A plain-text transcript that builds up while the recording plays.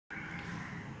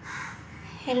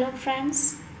Hello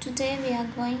friends, today we are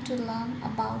going to learn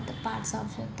about the parts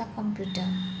of the computer.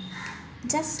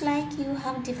 Just like you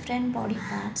have different body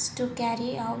parts to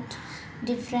carry out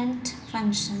different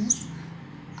functions,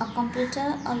 a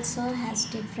computer also has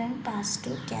different parts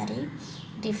to carry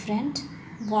different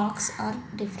works or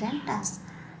different tasks.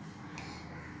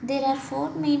 There are four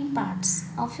main parts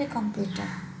of a computer.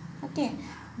 Okay,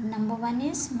 number one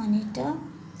is monitor,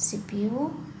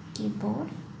 CPU,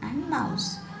 keyboard and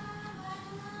mouse.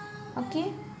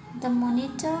 Okay, the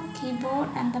monitor, keyboard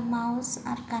and the mouse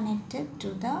are connected to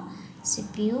the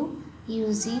CPU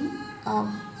using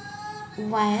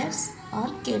wires or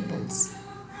cables.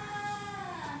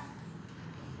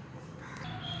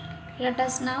 Let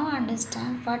us now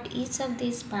understand what each of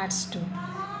these parts do.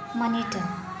 Monitor.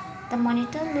 The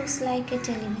monitor looks like a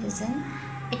television.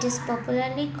 It is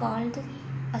popularly called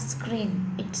a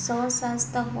screen. It shows us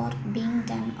the work being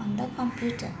done on the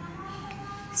computer.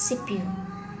 CPU.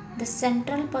 The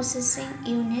central processing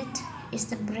unit is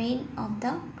the brain of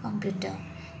the computer.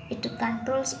 It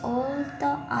controls all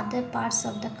the other parts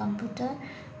of the computer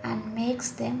and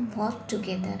makes them work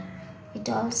together. It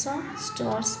also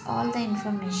stores all the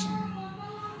information.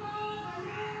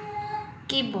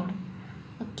 Keyboard.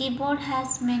 A keyboard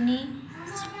has many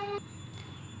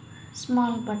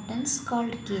small buttons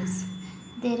called keys.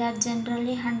 There are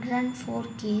generally 104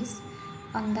 keys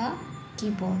on the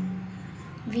keyboard.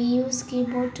 We use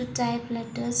keyboard to type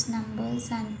letters, numbers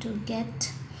and to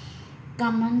get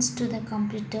commands to the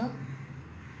computer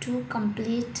to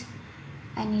complete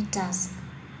any task.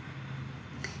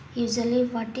 Usually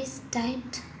what is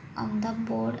typed on the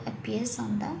board appears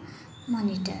on the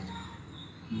monitor.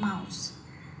 Mouse.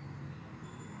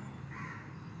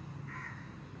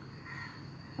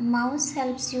 A mouse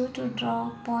helps you to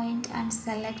draw, point and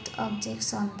select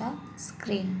objects on the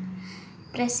screen.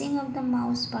 Pressing of the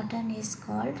mouse button is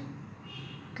called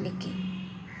clicking.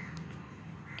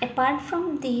 Apart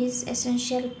from these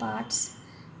essential parts,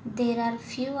 there are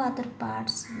few other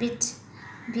parts which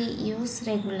we use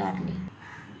regularly.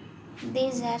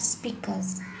 These are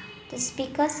speakers. The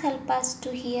speakers help us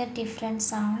to hear different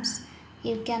sounds.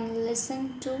 You can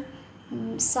listen to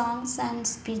songs and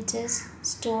speeches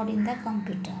stored in the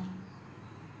computer.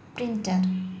 Printer.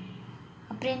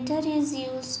 A printer is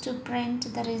used to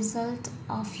print the result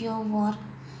of your work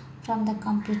from the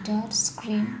computer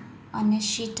screen on a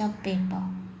sheet of paper.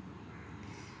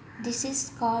 This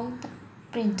is called the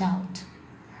printout.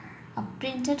 A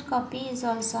printed copy is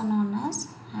also known as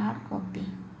hard copy.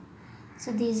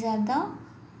 So these are the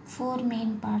four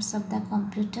main parts of the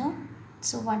computer.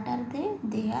 So what are they?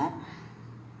 They are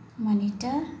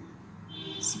monitor,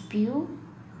 CPU,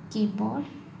 keyboard,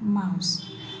 mouse.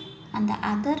 And the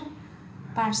other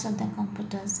parts of the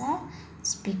computers are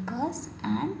speakers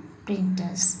and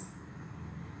printers.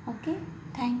 Okay,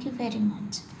 thank you very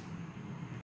much.